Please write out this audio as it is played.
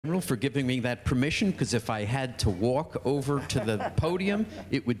General, for giving me that permission, because if I had to walk over to the podium,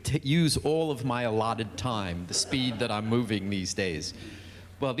 it would use all of my allotted time, the speed that I'm moving these days.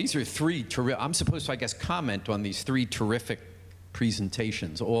 Well, these are three I'm supposed to, I guess, comment on these three terrific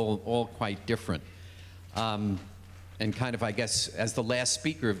presentations, all quite different. And kind of, I guess, as the last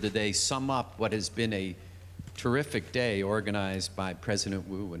speaker of the day, sum up what has been a terrific day organized by President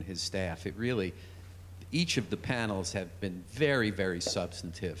Wu and his staff. It really, each of the panels have been very, very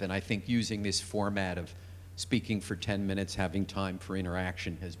substantive, and I think using this format of speaking for 10 minutes, having time for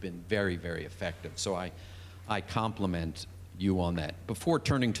interaction has been very, very effective. So I compliment you on that. Before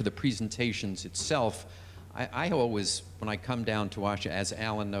turning to the presentations itself, I always, when I come down to Washington, as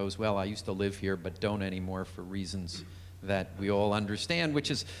Alan knows well, I used to live here but don't anymore for reasons that we all understand,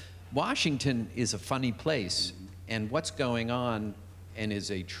 which is Washington is a funny place, and what's going on and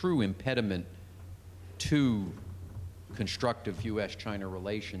is a true impediment to constructive U.S.-China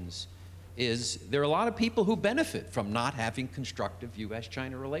relations is there are a lot of people who benefit from not having constructive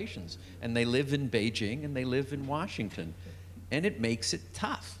U.S.-China relations, and they live in Beijing and they live in Washington, and it makes it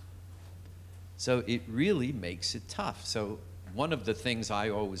tough. So it really makes it tough. So one of the things I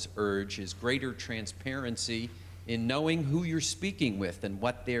always urge is greater transparency in knowing who you're speaking with and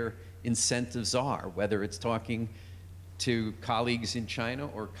what their incentives are, whether it's talking to colleagues in China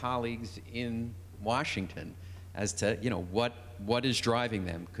or colleagues in Washington, as to what is driving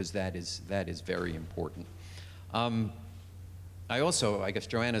them, because that is very important. I also, I guess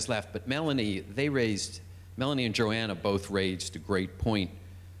Joanna's left, but Melanie and Joanna both raised a great point,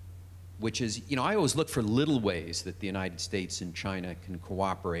 which is, I always look for little ways that the United States and China can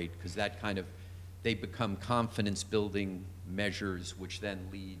cooperate, because that kind of, they become confidence building measures which then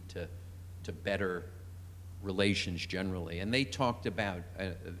lead to better relations generally. And they talked about,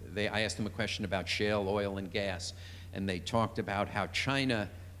 I asked them a question about shale oil and gas, and they talked about how China's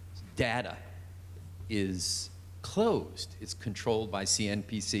data is closed. It's controlled by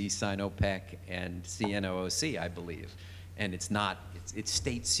CNPC, Sinopec, and CNOOC, I believe. And it's not, it's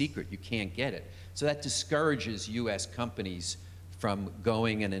state secret, you can't get it. So that discourages US companies from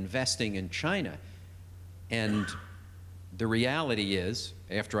going and investing in China. And the reality is,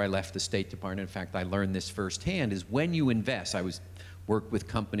 after I left the State Department, in fact, I learned this firsthand, is when you invest, worked with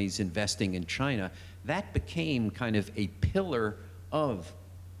companies investing in China, that became kind of a pillar of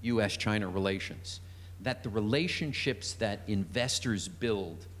US-China relations. That the relationships that investors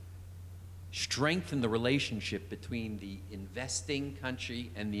build strengthen the relationship between the investing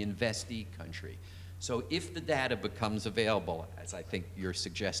country and the investee country. So if the data becomes available, as I think you're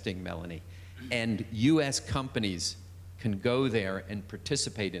suggesting, Melanie, and US companies can go there and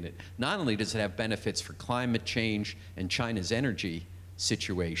participate in it, not only does it have benefits for climate change and China's energy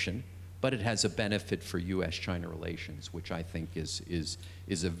situation, but it has a benefit for US-China relations, which I think is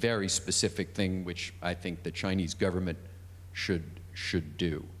a very specific thing which I think the Chinese government should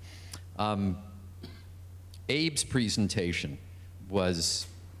do. Abe's presentation was,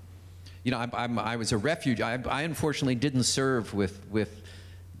 I was a refugee. I unfortunately didn't serve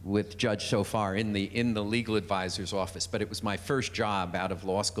with Judge so far in the legal advisor's office, but it was my first job out of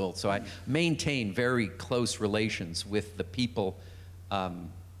law school, so I maintained very close relations with the people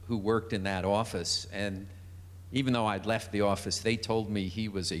who worked in that office. And even though I'd left the office, they told me he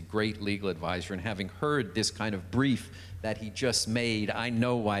was a great legal advisor, and having heard this kind of brief that he just made, I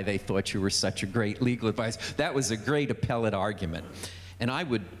know why they thought you were such a great legal advisor. That was a great appellate argument. And I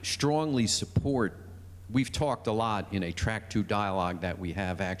would strongly support, we've talked a lot in a Track 2 dialogue that we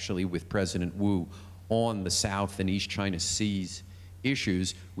have actually with President Wu on the South and East China Seas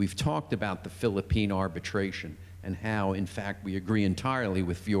issues. We've talked about the Philippine arbitration and how, in fact, we agree entirely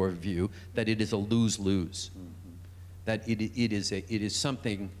with your view that it is a lose-lose. That it is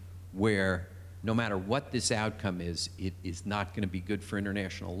something where no matter what this outcome is, it is not going to be good for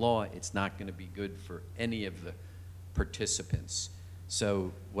international law. It's not going to be good for any of the participants.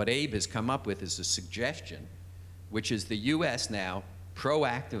 So what Abe has come up with is a suggestion, which is the US now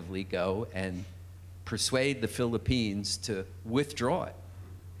proactively go and persuade the Philippines to withdraw it,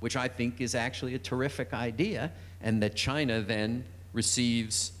 which I think is actually a terrific idea, and that China then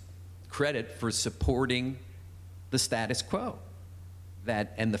receives credit for supporting the status quo.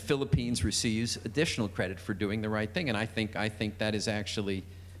 And the Philippines receives additional credit for doing the right thing. And I think that is actually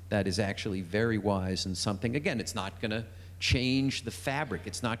very wise, and something, again, it's not going to change the fabric.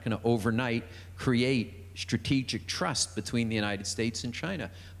 It's not going to overnight create strategic trust between the United States and China,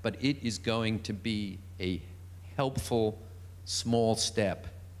 but it is going to be a helpful small step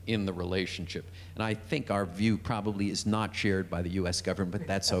in the relationship. And I think our view probably is not shared by the US government, but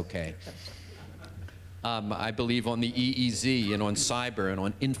that's okay. I believe on the EEZ and on cyber and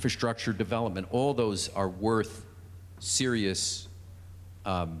on infrastructure development. All those are worth serious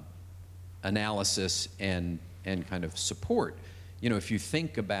analysis and kind of support. You know, if you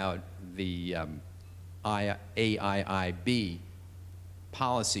think about the AIIB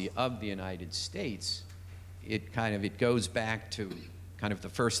policy of the United States, it goes back to kind of the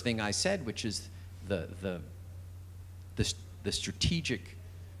first thing I said, which is the strategic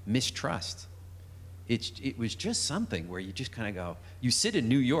mistrust. It was just something where you just kind of go, you sit in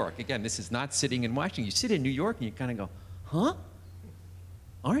New York, again, this is not sitting in Washington, you sit in New York and you kind of go, huh?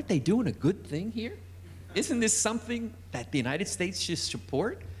 Aren't they doing a good thing here? Isn't this something that the United States should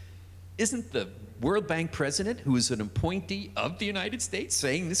support? Isn't the World Bank president, who is an appointee of the United States,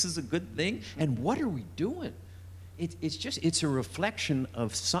 saying this is a good thing? And what are we doing? It's a reflection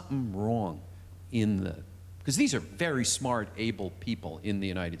of something wrong in the, because these are very smart, able people in the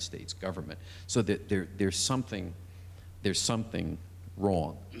United States government. So that there's something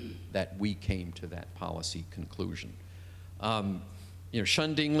wrong that we came to that policy conclusion. You know,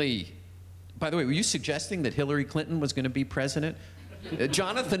 Shunding Li, by the way, were you suggesting that Hillary Clinton was going to be president?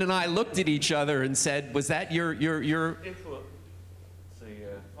 Jonathan and I looked at each other and said, was that your... If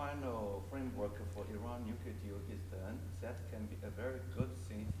the final framework for Iran nuclear deal is done, that can be a very good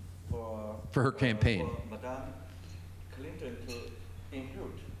thing for her campaign. For Madame Clinton to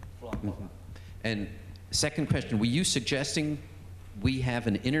inherit from Mm-hmm. And second question, were you suggesting we have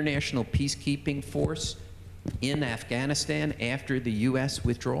an international peacekeeping force in Afghanistan after the U.S.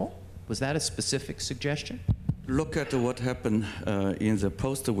 withdrawal? Was that a specific suggestion? Look at what happened in the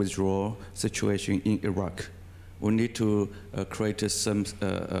post-withdrawal situation in Iraq. We need to create some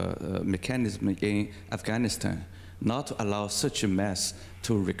mechanism in Afghanistan, not to allow such a mess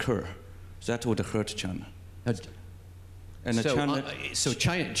to recur. That would hurt China. And so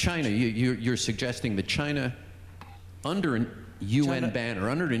China, you're suggesting that China, under an UN banner,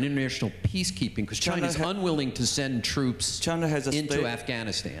 under an international peacekeeping, because China is unwilling to send troops into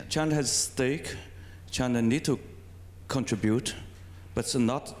Afghanistan. China has a stake. China needs to contribute, but it's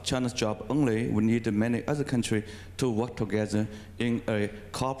not China's job only. We need many other countries to work together in a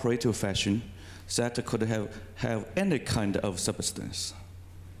cooperative fashion that could have any kind of substance.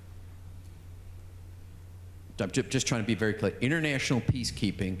 I'm just trying to be very clear. International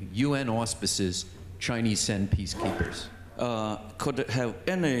peacekeeping, UN auspices, Chinese send peacekeepers. Could have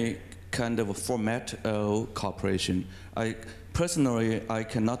any kind of format of cooperation. Personally, I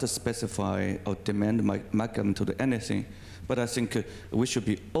cannot specify or demand my government to do anything, but I think we should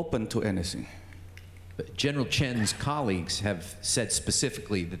be open to anything. But General Chen's colleagues have said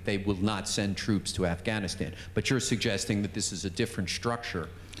specifically that they will not send troops to Afghanistan, but you're suggesting that this is a different structure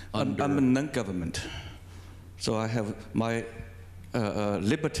under... I'm a non-government, so I have my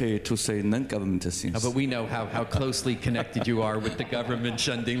liberty to say non-government things. But we know how closely connected you are with the government,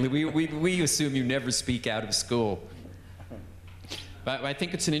 Shunding Li. We assume you never speak out of school. But I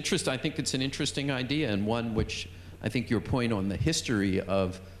think it's an interesting idea, and one which I think your point on the history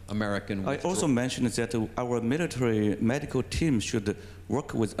of American withdrawal. I also mentioned that our military medical team should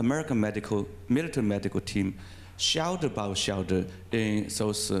work with American military medical team, shoulder by shoulder in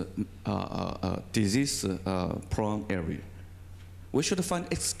those disease-prone areas. We should find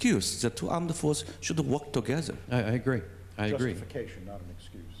excuse. The two armed forces should work together. I agree. I agree. Justification, not an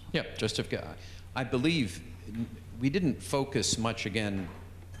excuse. Yeah, justification. I believe we didn't focus much, again,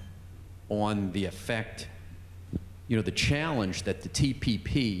 on the effect, you know, the challenge that the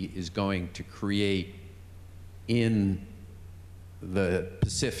TPP is going to create in the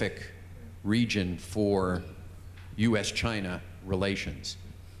Pacific region for U.S.-China relations.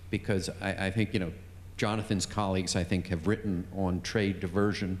 Because I think, you know, Jonathan's colleagues, I think, have written on trade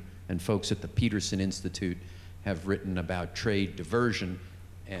diversion, and folks at the Peterson Institute have written about trade diversion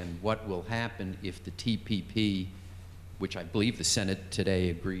and what will happen if the TPP, which I believe the Senate today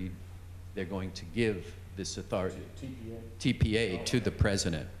agreed they're going to give this authority, TPA, to the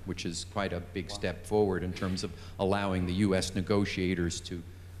president, which is quite a big step forward in terms of allowing the U.S. negotiators to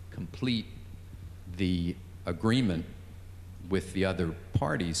complete the agreement with the other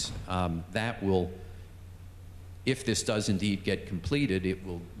parties. That will, if this does indeed get completed, it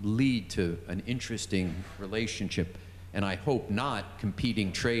will lead to an interesting relationship, and I hope not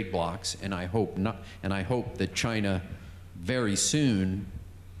competing trade blocs, and I hope that China very soon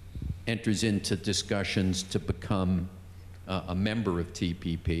enters into discussions to become a member of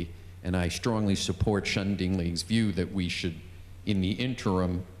TPP, and I strongly support Shunding Li's view that we should, in the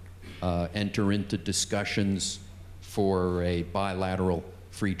interim, enter into discussions for a bilateral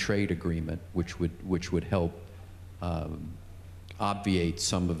free trade agreement, which would help obviate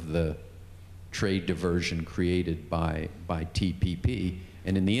some of the trade diversion created by TPP.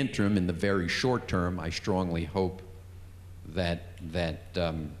 And in the interim, in the very short term, I strongly hope that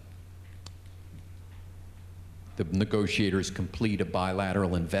the negotiators complete a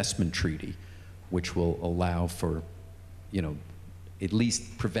bilateral investment treaty, which will allow for, you know, at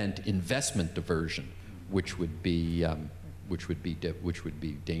least prevent investment diversion, which would be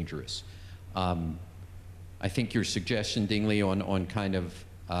dangerous. I think your suggestion, Dingley, on kind of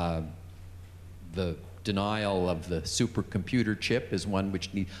the denial of the supercomputer chip is one which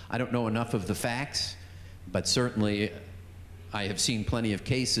I don't know enough of the facts, but certainly I have seen plenty of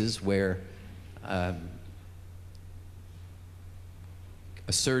cases where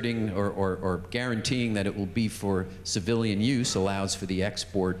asserting or guaranteeing that it will be for civilian use allows for the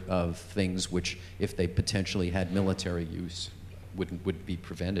export of things which, if they potentially had military use, would be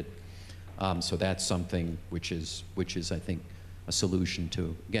prevented. So that's something which is, I think, a solution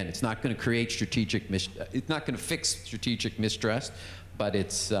to. Again, it's not going to create strategic it's not going to fix strategic mistrust, but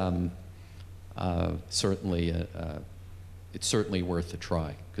it's certainly worth a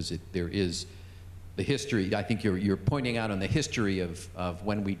try, because there is the history. I think you're pointing out on the history of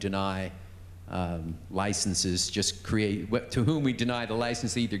when we deny licenses, just to whom we deny the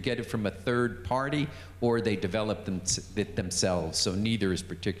license, they either get it from a third party or they develop it themselves. So neither is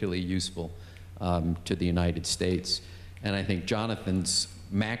particularly useful to the United States. And I think Jonathan's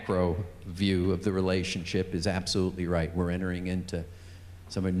macro view of the relationship is absolutely right. We're entering into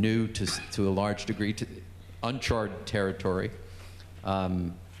somewhere new, to a large degree, to uncharted territory.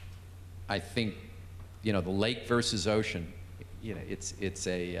 I think, you know, the lake versus ocean, you know, it's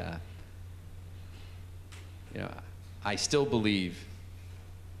a, you know, I still believe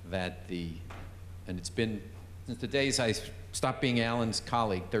that and it's been since the days I stopped being Alan's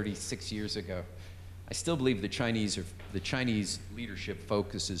colleague 36 years ago, I still believe the Chinese leadership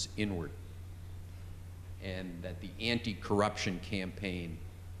focuses inward, and that the anti-corruption campaign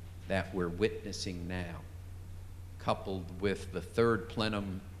that we're witnessing now, coupled with the third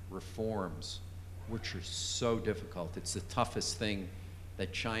plenum reforms, which are so difficult. It's the toughest thing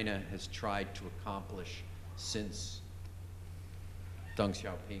that China has tried to accomplish since Deng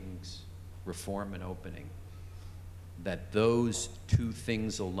Xiaoping's reform and opening. That those two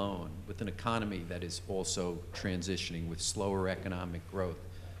things alone, with an economy that is also transitioning with slower economic growth,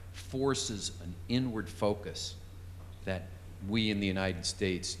 forces an inward focus that we in the United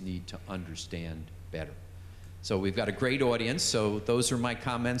States need to understand better. So we've got a great audience, so those are my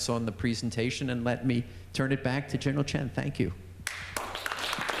comments on the presentation, and let me turn it back to General Chen. Thank you.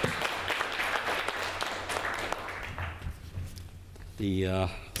 The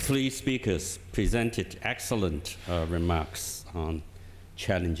three speakers presented excellent remarks on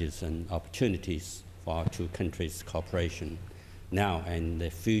challenges and opportunities for our two countries' cooperation now and in the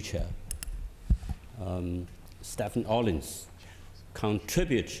future. Stephen Ollins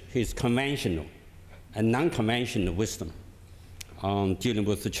contributes his conventional and non-conventional wisdom on dealing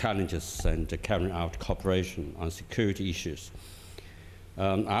with the challenges and carrying out cooperation on security issues.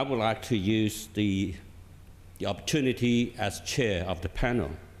 I would like to use the opportunity as chair of the panel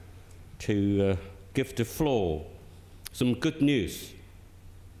to give the floor some good news.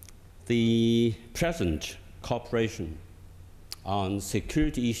 The present cooperation on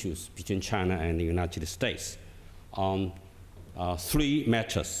security issues between China and the United States on three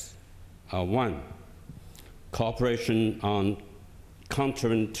matters. One, cooperation on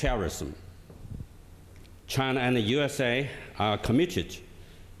countering terrorism. China and the USA are committed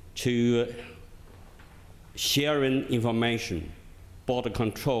to sharing information, border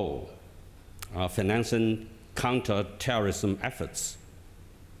control, financing counter-terrorism efforts,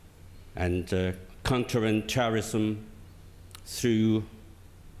 and countering terrorism through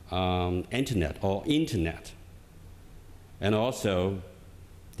internet. And also,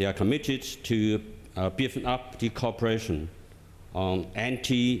 they are committed to beefing up the cooperation on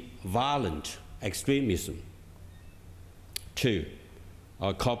anti-violent extremism. Two,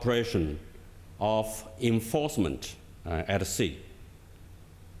 cooperation of enforcement at sea.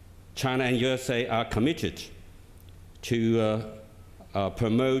 China and USA are committed to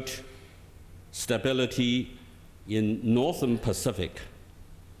promote stability in Northern Pacific.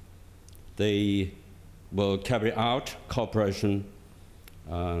 They will carry out cooperation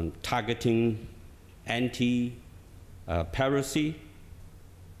targeting anti-piracy,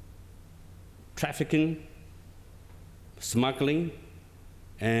 trafficking, smuggling,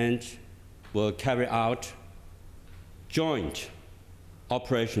 and will carry out joint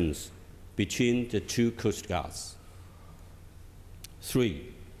operations between the two coast guards.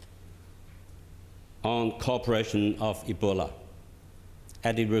 Three, on cooperation of Ebola.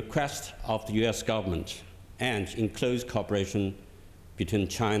 at the request of the US government and in close cooperation between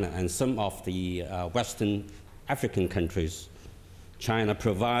China and some of the Western African countries, China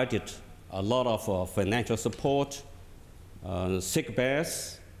provided a lot of financial support, sick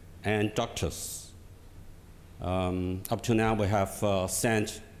beds, and doctors. Up to now, we have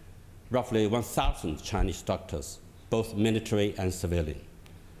sent roughly 1,000 Chinese doctors, both military and civilian.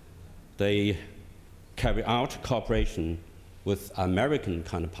 They carry out cooperation with American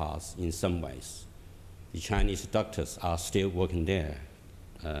counterparts in some ways. The Chinese doctors are still working there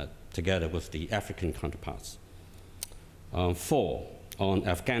together with the African counterparts. 4, on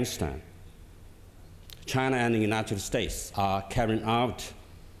Afghanistan. China and the United States are carrying out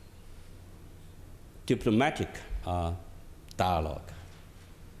diplomatic dialogue.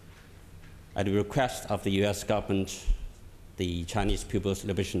 At the request of the US government, the Chinese People's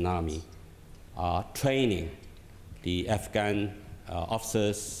Liberation Army are training the Afghan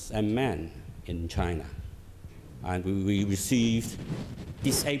officers and men in China. And we received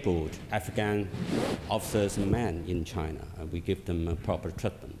disabled Afghan officers and men in China, and we give them proper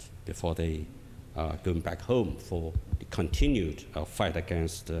treatment before they are going back home for the continued fight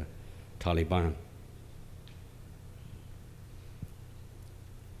against the Taliban.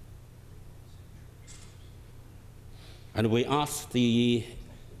 And we asked the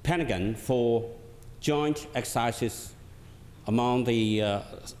Pentagon for joint exercises among the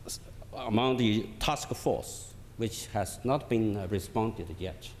task force, which has not been responded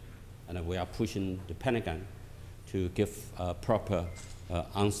yet. And we are pushing the Pentagon to give a proper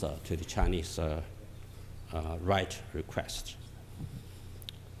answer to the Chinese right request.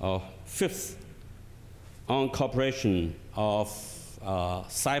 5th, on cooperation of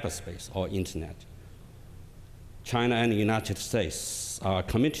cyberspace or internet. China and the United States are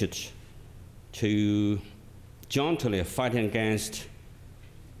committed to jointly fighting against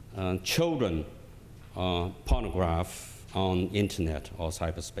children pornography on internet or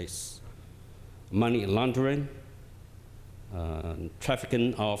cyberspace, money laundering,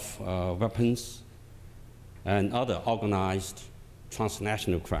 trafficking of weapons, and other organized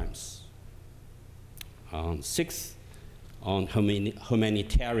transnational crimes. 6th, on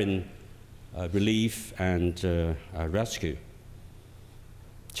humanitarian relief and rescue.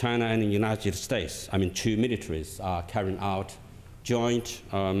 China and the United States, two militaries, are carrying out joint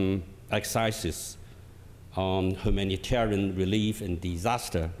exercises on humanitarian relief and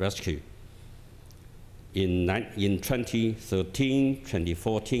disaster rescue. In 2013,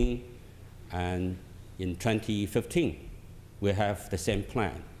 2014, and in 2015, we have the same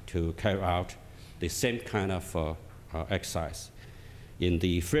plan to carry out the same kind of exercise. In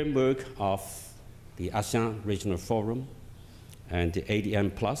the framework of the ASEAN Regional Forum and the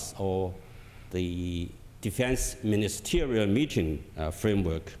ADM Plus, or the Defense Ministerial Meeting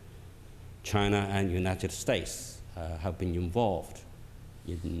framework, China and United States have been involved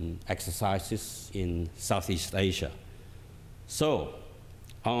in exercises in Southeast Asia. So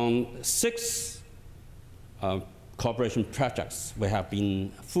on 6 cooperation projects, we have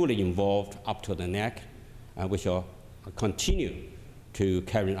been fully involved up to the neck, and we shall continue to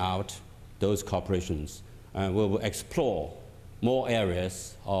carry out those cooperations. And we will explore more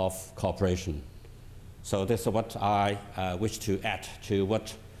areas of cooperation. So this is what I wish to add to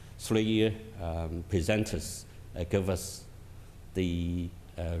what 3 presenters give us the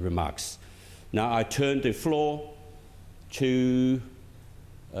remarks. Now I turn the floor to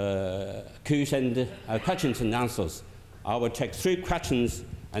questions and answers. I will take 3 questions,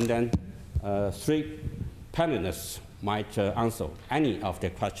 and then 3 panelists might answer any of the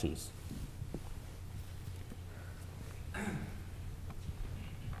questions.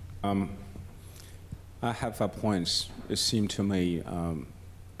 I have points. It seemed to me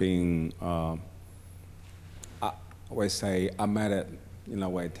being, we say, omitted in a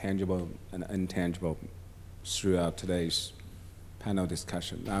way, tangible and intangible throughout today's panel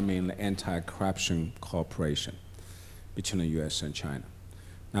discussion. I mean, the anti-corruption cooperation between the U.S. and China.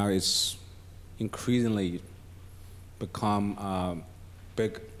 Now it's increasingly become a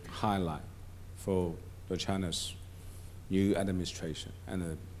big highlight for the China's new administration,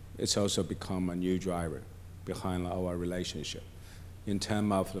 and it's also become a new driver behind our relationship in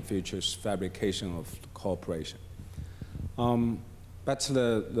terms of the future fabrication of cooperation. But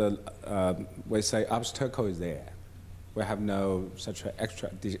we say obstacle is there. We have no such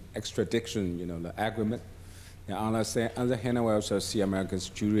extradition, the agreement. And on the other hand, we also see America's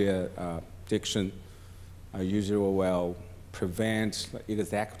jurisdiction usually will prevent the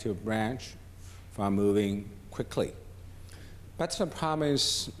executive branch from moving quickly. But the problem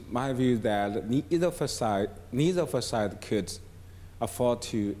is, my view, that neither of us side could afford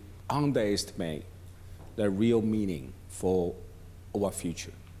to underestimate the real meaning for our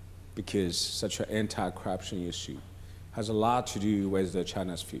future, because such an anti-corruption issue has a lot to do with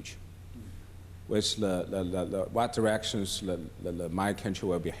China's future, with what directions my country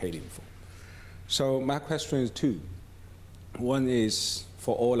will be heading for. So my question is two. One is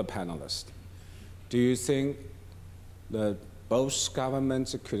for all the panelists. Do you think that both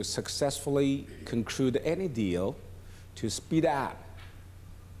governments could successfully conclude any deal to speed up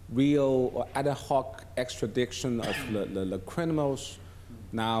real or ad hoc extradition of the criminals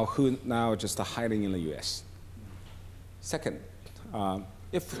who now just hiding in the U.S.? Second,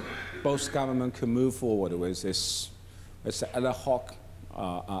 if both governments could move forward with this ad hoc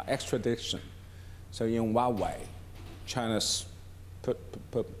extradition, so in what way China's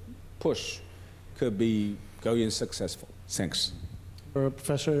push could be going successful? Thanks.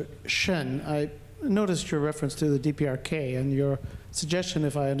 Professor Shen, I noticed your reference to the DPRK and your suggestion,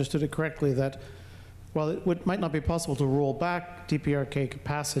 if I understood it correctly, that while it might not be possible to roll back DPRK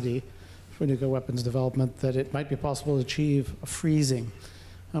capacity for nuclear weapons development, that it might be possible to achieve a freezing.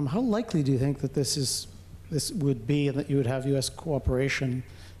 How likely do you think that this would be, and that you would have U.S. cooperation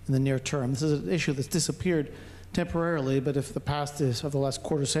in the near term? This is an issue that's disappeared temporarily, but if the past of the last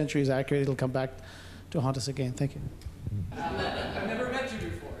quarter century is accurate, it'll come back to haunt us again. Thank you. I've never met you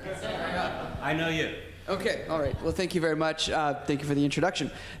before. I know you. Okay, all right. Well, thank you very much. Thank you for the introduction.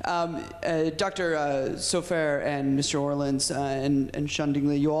 Dr. Sofer and Mr. Orleans and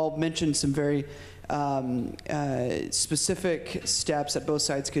Shundingly, you all mentioned some very specific steps that both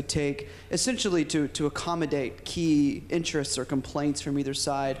sides could take, essentially to accommodate key interests or complaints from either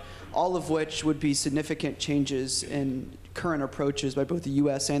side, all of which would be significant changes in current approaches by both the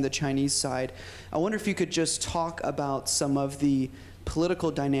U.S. and the Chinese side. I wonder if you could just talk about some of the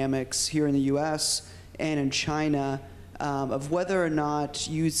political dynamics here in the U.S. and in China, of whether or not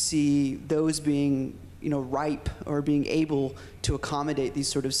you see those being, ripe or being able to accommodate these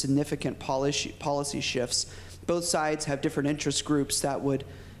sort of significant policy shifts. Both sides have different interest groups that would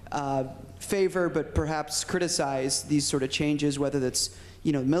favor but perhaps criticize these sort of changes, whether that's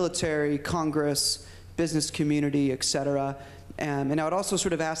military, Congress, business community, et cetera. And I would also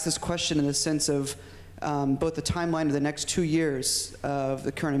sort of ask this question in the sense of both the timeline of the next 2 years of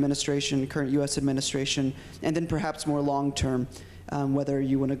the current administration, current U.S. administration, and then perhaps more long-term, whether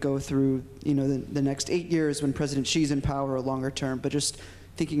you want to go through the next 8 years when President Xi's in power or longer term, but just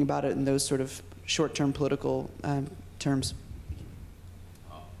thinking about it in those sort of short-term political terms.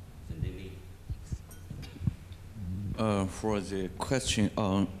 For the question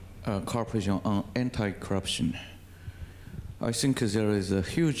on cooperation on anti-corruption, I think there is a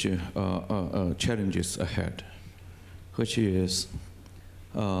huge challenges ahead, which is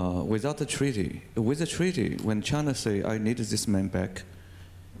without the treaty. With the treaty, when China say, I need this man back,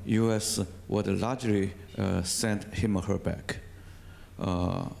 U.S. would largely send him or her back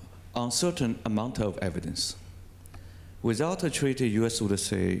on certain amount of evidence. Without a treaty, U.S. would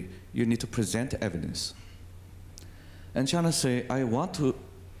say, you need to present evidence. And China say, I want to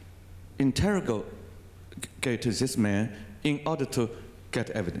interrogate this man in order to get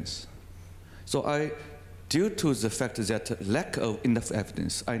evidence. So due to the fact that lack of enough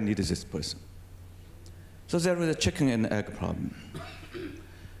evidence, I need this person. So there is a chicken and egg problem.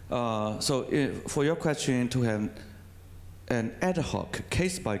 For your question, to have an ad hoc,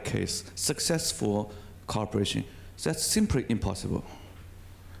 case-by-case, successful cooperation, that's simply impossible.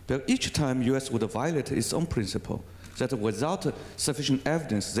 But each time U.S. would violate its own principle, that without sufficient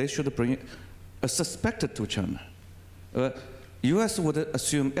evidence, they should bring a suspected to China. U.S. would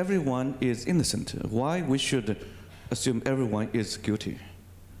assume everyone is innocent. Why we should assume everyone is guilty?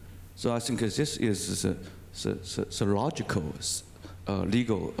 So I think this is the logical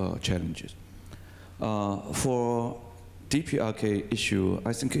legal challenges. For DPRK issue,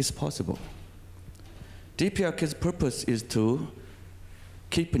 I think it's possible. DPRK's purpose is to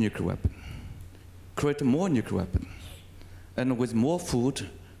keep a nuclear weapon, create more nuclear weapon, and with more food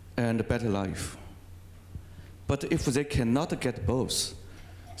and a better life. But if they cannot get both,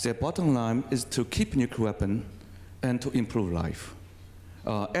 their bottom line is to keep nuclear weapon and to improve life,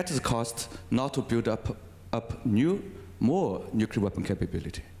 at the cost not to build up more nuclear weapon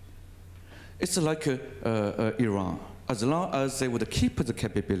capability. It's like Iran. As long as they would keep the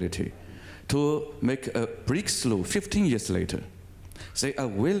capability to make a breakthrough 15 years later, they are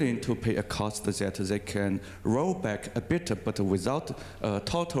willing to pay a cost that they can roll back a bit, but without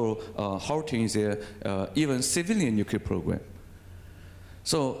total halting their even civilian nuclear program.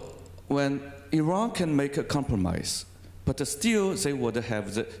 So when Iran can make a compromise, but still they would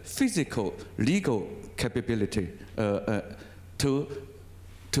have the physical, legal capability to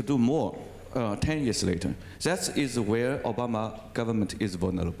do more 10 years later. That is where Obama government is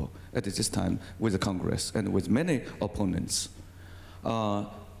vulnerable at this time with the Congress and with many opponents.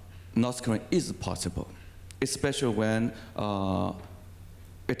 North Korea is possible, especially when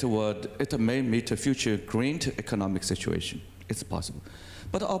it may meet a future great economic situation. It's possible.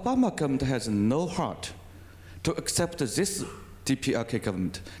 But Obama government has no heart to accept this DPRK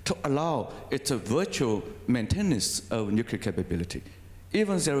government to allow its virtual maintenance of nuclear capability.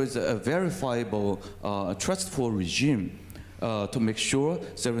 Even there is a verifiable, trustful regime to make sure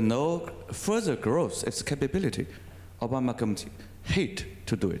there is no further growth its capability, Obama government hate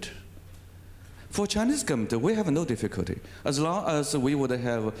to do it. For Chinese government, we have no difficulty. As long as we would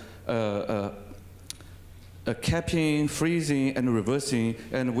have a capping, freezing, and reversing,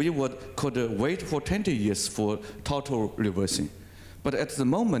 and we could wait for 20 years for total reversing. But at the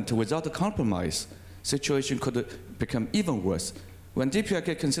moment, without a compromise, situation could become even worse. When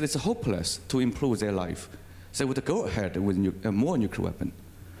DPRK considers it hopeless to improve their life, they would go ahead with more nuclear weapons.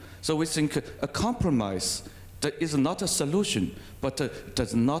 So we think a compromise that is not a solution, but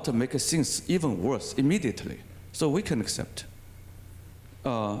does not make things even worse immediately. So we can accept.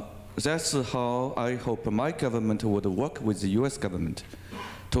 That's how I hope my government would work with the US government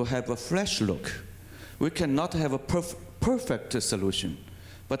to have a fresh look. We cannot have a perfect solution,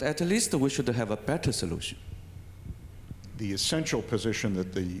 but at least we should have a better solution. The essential position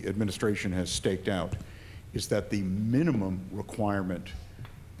that the administration has staked out is that the minimum requirement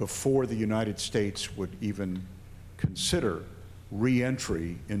before the United States would even consider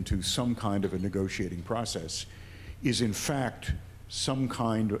re-entry into some kind of a negotiating process is in fact some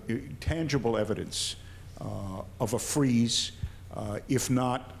kind of tangible evidence of a freeze, if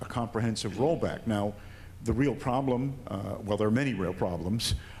not a comprehensive rollback. Now, the real problem, well, there are many real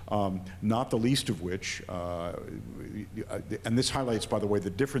problems, not the least of which, and this highlights, by the way, the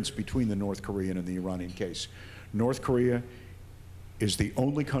difference between the North Korean and the Iranian case. North Korea is the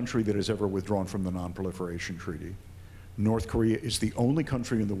only country that has ever withdrawn from the Non-Proliferation Treaty. North Korea is the only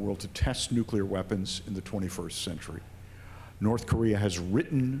country in the world to test nuclear weapons in the 21st century. North Korea has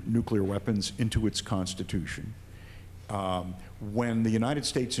written nuclear weapons into its constitution. When the United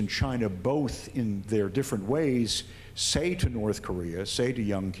States and China, both in their different ways, say to North Korea, say to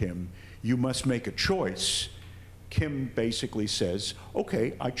young Kim, you must make a choice, Kim basically says,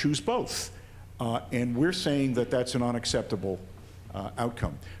 okay, I choose both. And we're saying that that's an unacceptable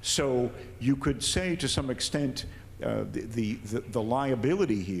outcome. So you could say to some extent, the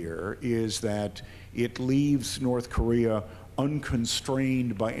liability here is that it leaves North Korea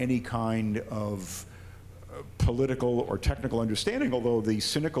unconstrained by any kind of political or technical understanding, although the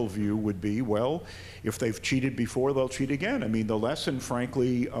cynical view would be, well, if they've cheated before, they'll cheat again. I mean, the lesson,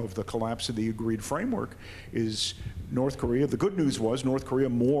 frankly, of the collapse of the agreed framework is North Korea, the good news was North Korea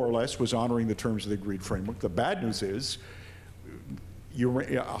more or less was honoring the terms of the agreed framework. The bad news is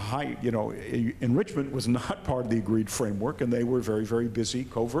enrichment was not part of the agreed framework, and they were very, very busy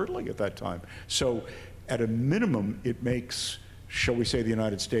covertly at that time. So at a minimum, it makes, shall we say, the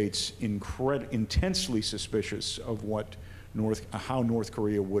United States intensely suspicious of what how North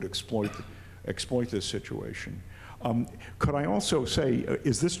Korea would exploit this situation. Could I also say,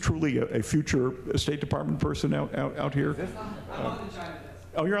 is this truly a future State Department person out here? I'm on the China desk.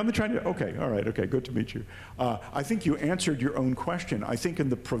 Oh, you're on the China? Okay, all right, okay, good to meet you. I think you answered your own question. I think in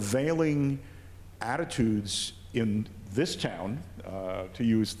the prevailing attitudes in this town, to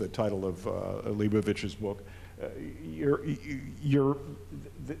use the title of Leibovich's book,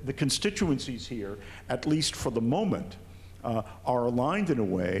 the constituencies here, at least for the moment, are aligned in a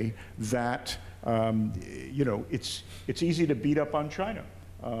way that it's easy to beat up on China.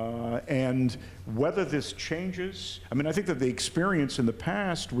 And whether this changes, I mean, I think that the experience in the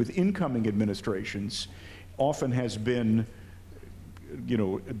past with incoming administrations often has been,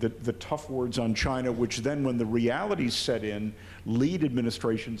 the tough words on China, which then when the realities set in, lead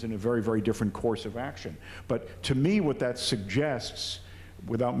administrations in a very, very different course of action. But to me, what that suggests,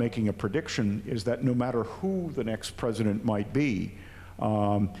 without making a prediction, is that no matter who the next president might be,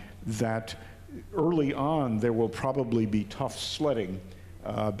 that early on there will probably be tough sledding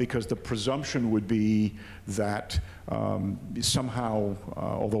because the presumption would be that somehow,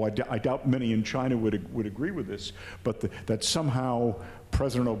 although I doubt many in China would agree with this, but that somehow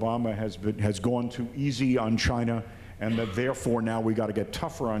President Obama has gone too easy on China, and that therefore now we got to get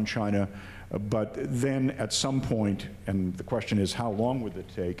tougher on China. But then at some point, and the question is how long would it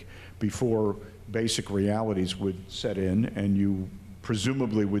take before basic realities would set in, and you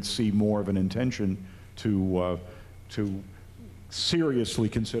presumably would see more of an intention to seriously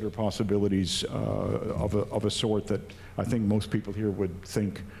consider possibilities of a sort that I think most people here would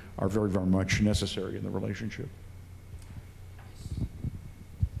think are very, very much necessary in the relationship.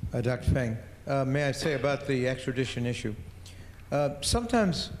 Dr. Feng, may I say about the extradition issue?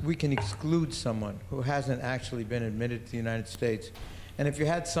 Sometimes we can exclude someone who hasn't actually been admitted to the United States. And if you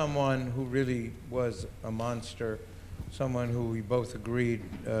had someone who really was a monster, someone who we both agreed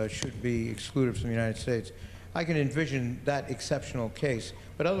should be excluded from the United States, I can envision that exceptional case.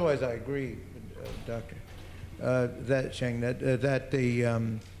 But otherwise, I agree, Dr. That Cheng, that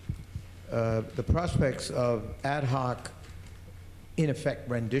the prospects of ad hoc, in effect,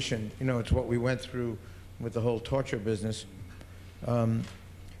 rendition, you know, it's what we went through with the whole torture business.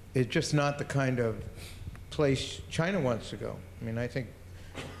 It's just not the kind of place China wants to go. I mean, I think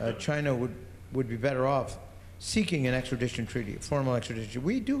China would be better off seeking an extradition treaty, a formal extradition.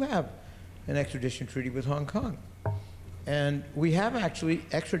 We do have an extradition treaty with Hong Kong. And we have actually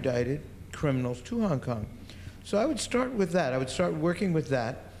extradited criminals to Hong Kong. So I would start with that. I would start working with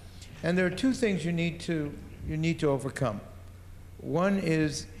that. And there are two things you need to overcome. One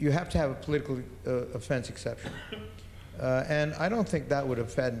is you have to have a political offense exception. And I don't think that would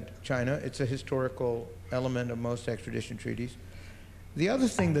offend China. It's a historical element of most extradition treaties. The other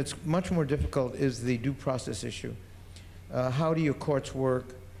thing that's much more difficult is the due process issue. How do your courts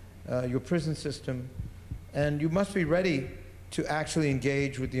work, your prison system, and you must be ready to actually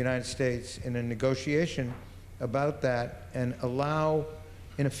engage with the United States in a negotiation about that and allow,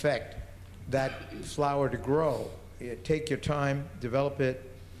 in effect, that flower to grow. Take your time, develop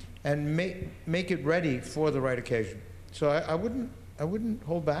it, and make it ready for the right occasion. So I wouldn't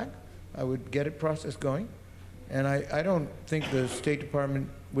hold back. I would get a process going. And I don't think the State Department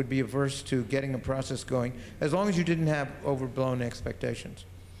would be averse to getting a process going, as long as you didn't have overblown expectations.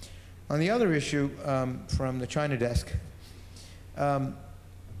 On the other issue, from the China desk,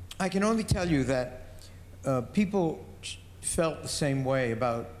 I can only tell you that people felt the same way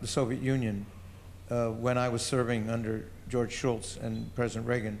about the Soviet Union when I was serving under George Shultz and President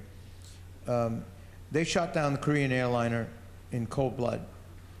Reagan. They shot down the Korean airliner in cold blood.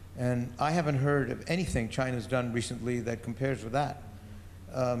 And I haven't heard of anything China's done recently that compares with that.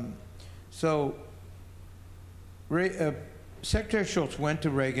 Secretary Shultz went to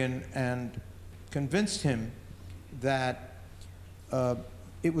Reagan and convinced him that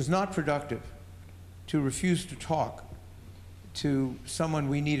it was not productive to refuse to talk to someone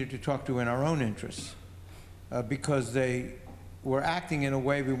we needed to talk to in our own interests because they were acting in a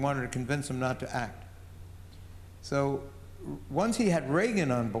way we wanted to convince them not to act. So once he had Reagan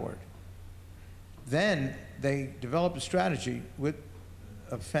on board, then they developed a strategy with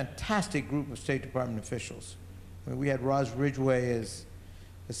a fantastic group of State Department officials. I mean, we had Roz Ridgway as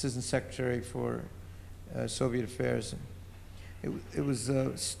Assistant Secretary for Soviet Affairs. It was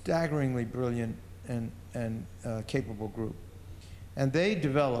a staggeringly brilliant and capable group. And they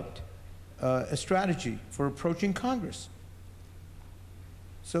developed a strategy for approaching Congress.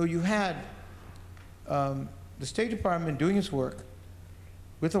 So you had the State Department doing its work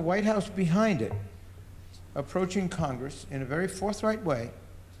with the White House behind it, approaching Congress in a very forthright way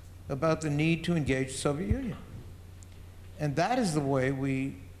about the need to engage the Soviet Union. And that is the way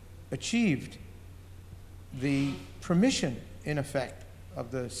we achieved the permission, in effect, of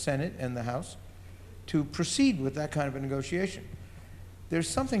the Senate and the House to proceed with that kind of a negotiation. There's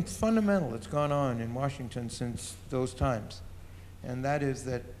something fundamental that's gone on in Washington since those times, and that is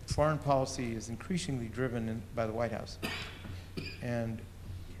that foreign policy is increasingly driven by the White House. And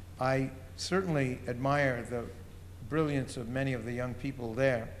I certainly admire the brilliance of many of the young people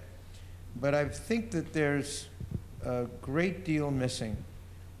there, but I think that there's a great deal missing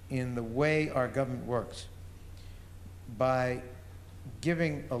in the way our government works by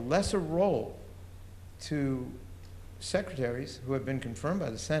giving a lesser role to secretaries who have been confirmed by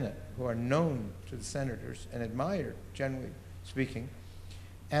the Senate, who are known to the senators and admired, generally speaking,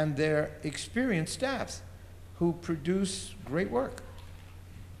 and their experienced staffs who produce great work.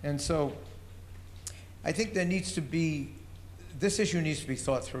 And so I think there needs to be, this issue needs to be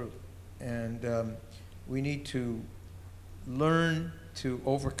thought through. And we need to learn to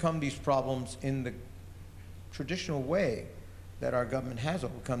overcome these problems in the traditional way that our government has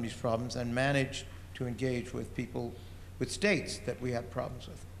overcome these problems and manage to engage with people, with states that we have problems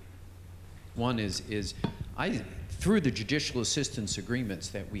with. One is through the judicial assistance agreements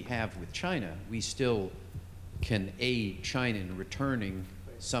that we have with China, we still can aid China in returning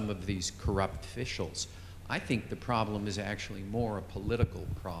some of these corrupt officials. I think the problem is actually more a political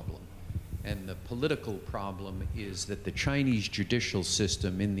problem. And the political problem is that the Chinese judicial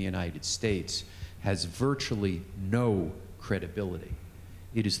system in the United States has virtually no credibility.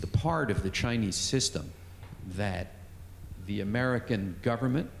 It is the part of the Chinese system that the American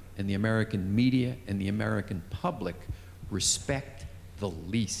government and the American media and the American public respect the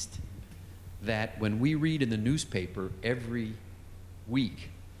least. That when we read in the newspaper every week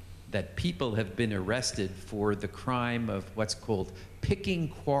that people have been arrested for the crime of what's called picking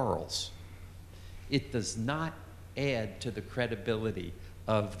quarrels, it does not add to the credibility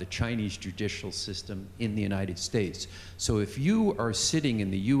of the Chinese judicial system in the United States. So if you are sitting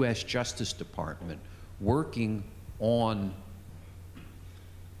in the US Justice Department working on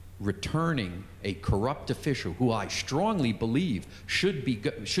returning a corrupt official who I strongly believe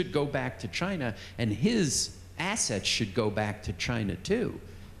should go back to China, and his assets should go back to China too,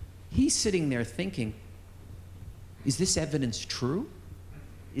 he's sitting there thinking, is this evidence true?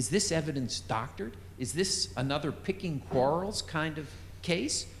 Is this evidence doctored? Is this another picking quarrels kind of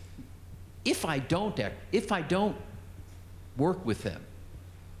case? If I don't work with them,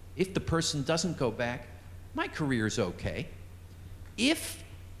 if the person doesn't go back, my career's okay. If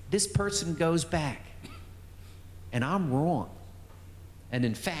this person goes back and I'm wrong, and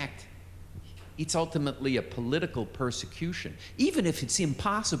in fact, it's ultimately a political persecution, even if it's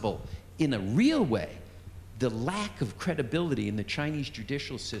impossible in a real way, the lack of credibility in the Chinese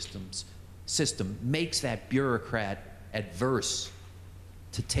judicial system makes that bureaucrat adverse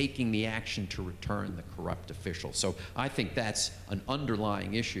to taking the action to return the corrupt official. So I think that's an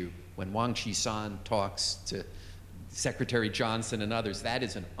underlying issue. When Wang Qishan talks to Secretary Johnson and others, that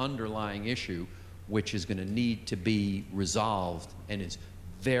is an underlying issue which is going to need to be resolved and is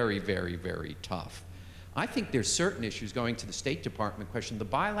very, very, very tough. I think there's certain issues, going to the State Department question. The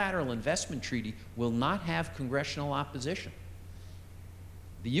bilateral investment treaty will not have congressional opposition.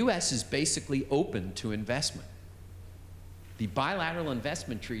 The U.S. is basically open to investment. The bilateral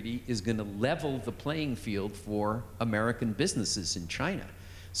investment treaty is going to level the playing field for American businesses in China.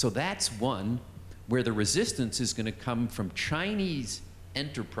 So that's one where the resistance is going to come from Chinese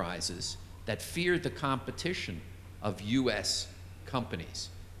enterprises that fear the competition of U.S. companies.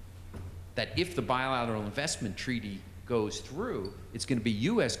 That if the bilateral investment treaty goes through, it's going to be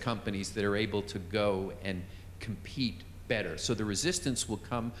U.S. companies that are able to go and compete better. So the resistance will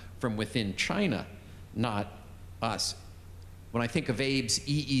come from within China, not us. When I think of Abe's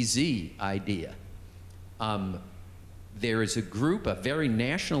EEZ idea, there is a group, a very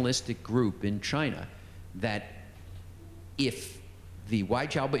nationalistic group in China, that if the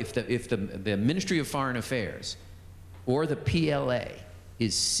the Ministry of Foreign Affairs or the PLA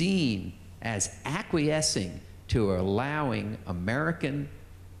is seen as acquiescing to allowing American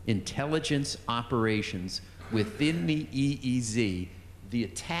intelligence operations within the EEZ, the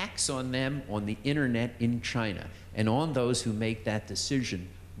attacks on them on the internet in China and on those who make that decision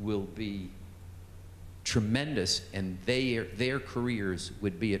will be tremendous, and their careers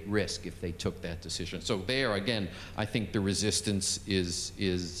would be at risk if they took that decision. So there, again, I think the resistance is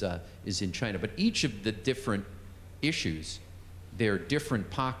in China. But each of the different issues, there are different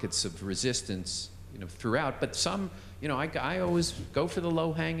pockets of resistance, throughout. But some, I always go for the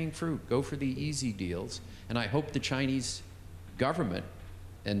low-hanging fruit, go for the easy deals, and I hope the Chinese government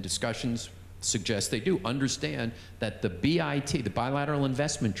and discussions suggest they do understand that the BIT, the Bilateral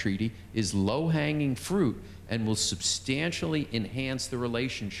Investment Treaty, is low-hanging fruit and will substantially enhance the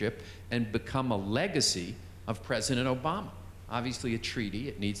relationship and become a legacy of President Obama. Obviously a treaty,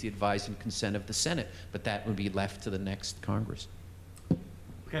 it needs the advice and consent of the Senate, but that will be left to the next Congress.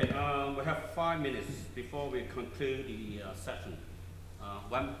 Okay, we have 5 minutes before we conclude the session.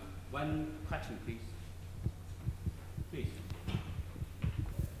 One question, please. Please.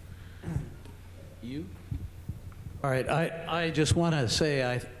 You? All right, I just want to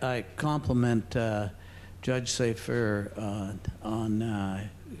say I compliment Judge Safer on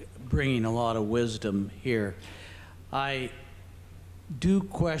bringing a lot of wisdom here. I do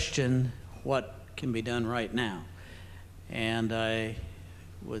question what can be done right now, and I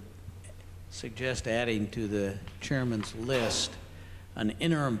would suggest adding to the chairman's list an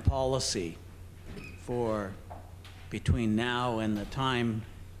interim policy for between now and the time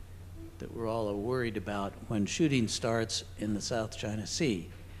that we're all worried about when shooting starts in the South China Sea.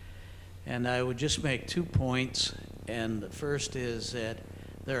 And I would just make 2 points, and the first is that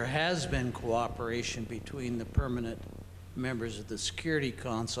there has been cooperation between the permanent members of the Security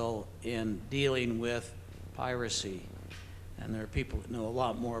Council in dealing with piracy. And there are people that know a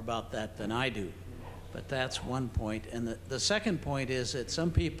lot more about that than I do. But that's one point. And the second point is that some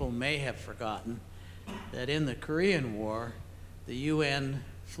people may have forgotten that in the Korean War, the UN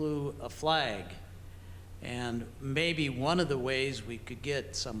flew a flag. And maybe one of the ways we could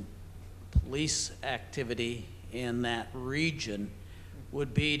get some police activity in that region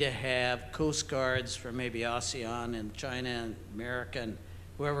would be to have Coast Guards from maybe ASEAN and China and America and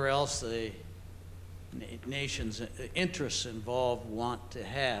whoever else the nation's interests involved want to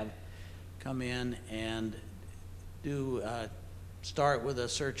have come in and do start with a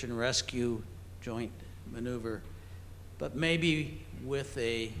search and rescue joint maneuver, but maybe with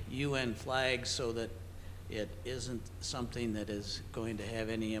a UN flag so that it isn't something that is going to have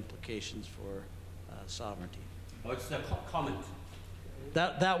any implications for sovereignty. Oh, it's a comment.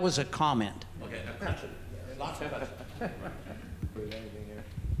 That was a comment. Okay, a question. Last question.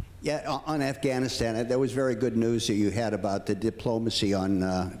 Yeah, on Afghanistan, that was very good news that you had about the diplomacy on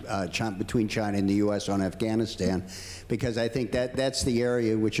between China and the U.S. on Afghanistan, because I think that's the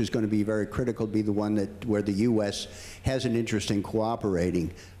area which is going to be very critical to be the one where the U.S. has an interest in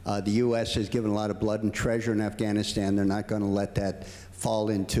cooperating. The U.S. has given a lot of blood and treasure in Afghanistan. They're not going to let that fall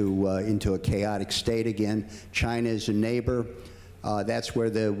into a chaotic state again. China is a neighbor. That's where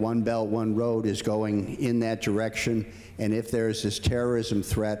the One Belt, One Road is going in that direction. And if there's this terrorism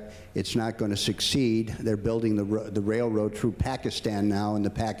threat, it's not going to succeed. They're building the railroad through Pakistan now, and the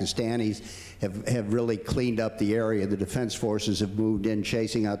Pakistanis have really cleaned up the area. The defense forces have moved in,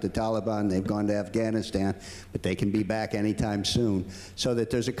 chasing out the Taliban. They've gone to Afghanistan, but they can be back anytime soon. So that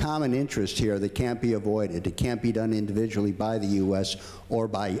there's a common interest here that can't be avoided. It can't be done individually by the U.S. or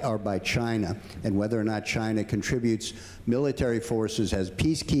by China. And whether or not China contributes military forces, has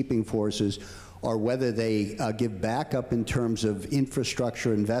peacekeeping forces, or whether they give backup in terms of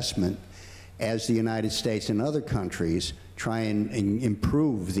infrastructure investment as the United States and other countries try and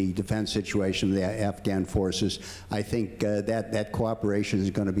improve the defense situation of the Afghan forces, I think that cooperation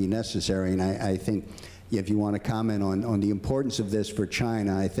is going to be necessary. And I think if you want to comment on the importance of this for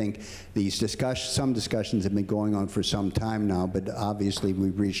China, I think some discussions have been going on for some time now, but obviously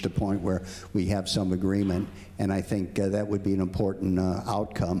we've reached a point where we have some agreement, and I think that would be an important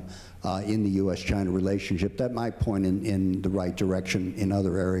outcome in the U.S.-China relationship. That might point in the right direction in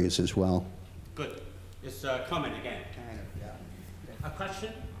other areas as well. Good. It's a comment again. A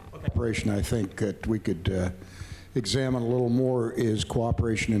question? Okay. Cooperation, I think that we could examine a little more is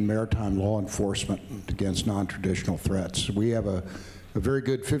cooperation in maritime law enforcement against non-traditional threats. We have a very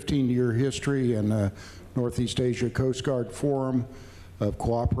good 15-year history in the Northeast Asia Coast Guard Forum of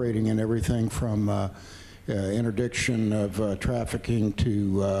cooperating in everything from interdiction of trafficking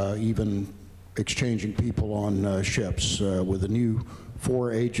to even exchanging people on ships, with the new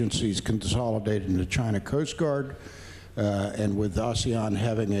 4 agencies consolidated into China Coast Guard, and with ASEAN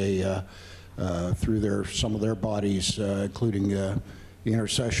having through some of their bodies, including the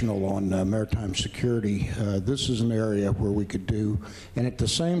intersessional on maritime security, this is an area where we could do. And at the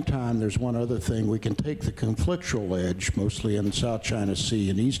same time, there's one other thing. We can take the conflictual edge, mostly in the South China Sea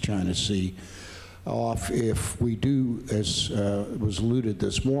and East China Sea, off if we do, as was alluded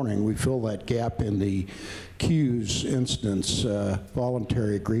this morning, we fill that gap in the CUES instance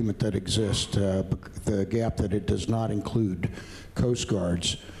voluntary agreement that exists, the gap that it does not include Coast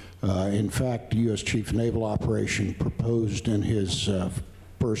Guards. In fact, the U.S. Chief of Naval Operation proposed in his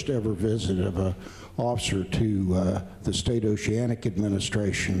first ever visit of an officer to the State Oceanic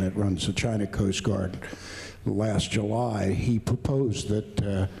Administration that runs the China Coast Guard last July. He proposed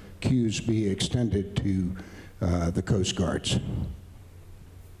that CUES be extended to the Coast Guards.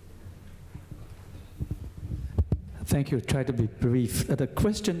 Thank you. Try to be brief. The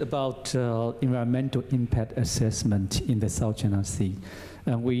question about environmental impact assessment in the South China Sea.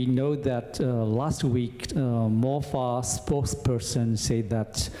 We know that last week, MOFA spokesperson said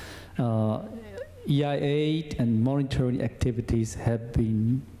that EIA and monitoring activities have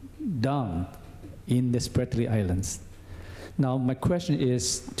been done in the Spratly Islands. Now, my question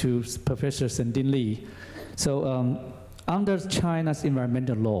is to Professor Sendin Lee. So, under China's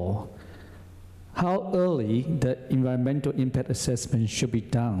environmental law, how early the environmental impact assessment should be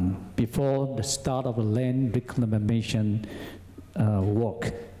done before the start of the land reclamation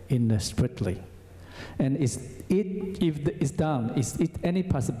work in the Spratly? And if it's done, is it any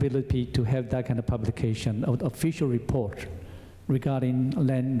possibility to have that kind of publication of the official report regarding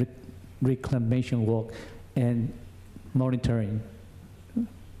land reclamation work and monitoring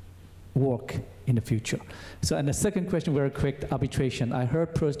work in the future? So, and the second question, very quick, arbitration. I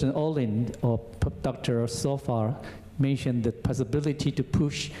heard President Olin or Dr. Sofar mention the possibility to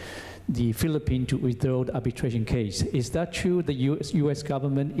push the Philippines to withdraw the arbitration case. Is that true? The US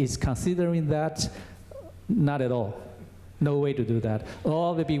government is considering that? Not at all. No way to do that.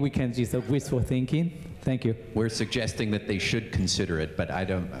 Or maybe we can just wishful thinking. Thank you. We're suggesting that they should consider it, but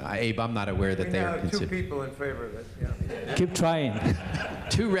Abe, I'm not aware that they are considering. We now have 2 people in favor of it. Yeah. Keep trying.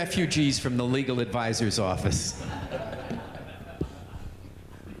 2 refugees from the legal advisor's office.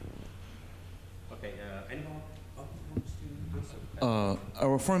 Okay, anyone wants to answer?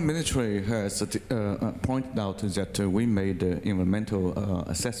 Our foreign ministry has pointed out that we made environmental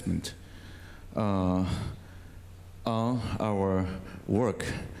assessment on our work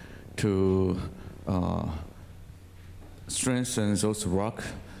to strengthen those rocks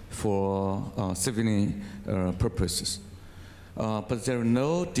for civilian purposes. But there are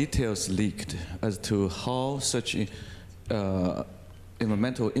no details leaked as to how such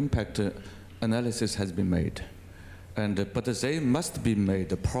environmental impact analysis has been made. But they must be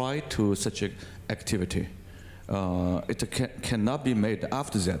made prior to such an activity. It cannot be made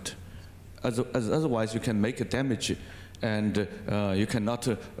after that. Otherwise, you can make a damage, and you cannot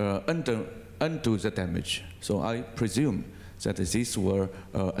undo the damage. So I presume that these were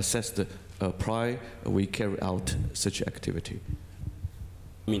assessed prior we carry out such activity.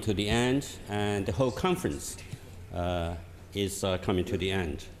 Coming to the end, and the whole conference is coming to the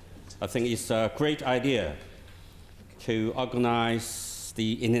end. I think it's a great idea to organize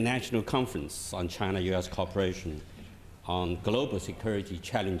the international conference on China-US cooperation on global security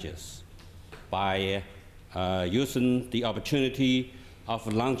challenges by using the opportunity of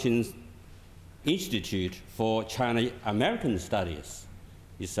launching Institute for China-American Studies.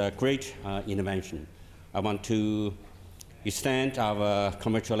 It's a great intervention. I want to extend our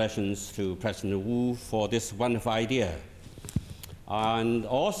congratulations to President Wu for this wonderful idea. And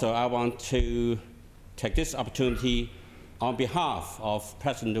also, I want to take this opportunity on behalf of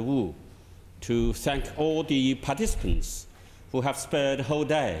President Wu to thank all the participants who have spared the whole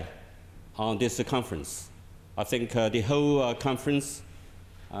day on this conference. I think the whole conference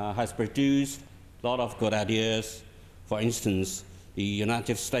has produced a lot of good ideas. For instance, the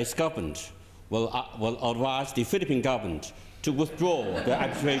United States government will advise the Philippine government to withdraw the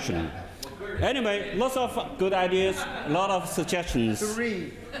arbitration. Anyway, lots of good ideas, a lot of suggestions.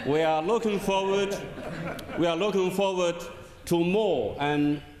 We are looking forward to more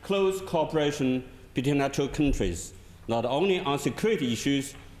and close cooperation between our 2 countries, not only on security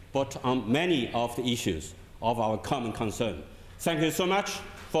issues, but on many of the issues of our common concern. Thank you so much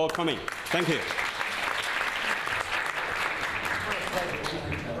for coming. Thank you.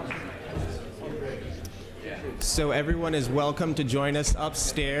 So everyone is welcome to join us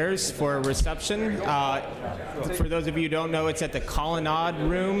upstairs for a reception. For those of you who don't know, it's at the Colonnade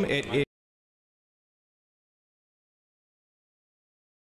Room. It is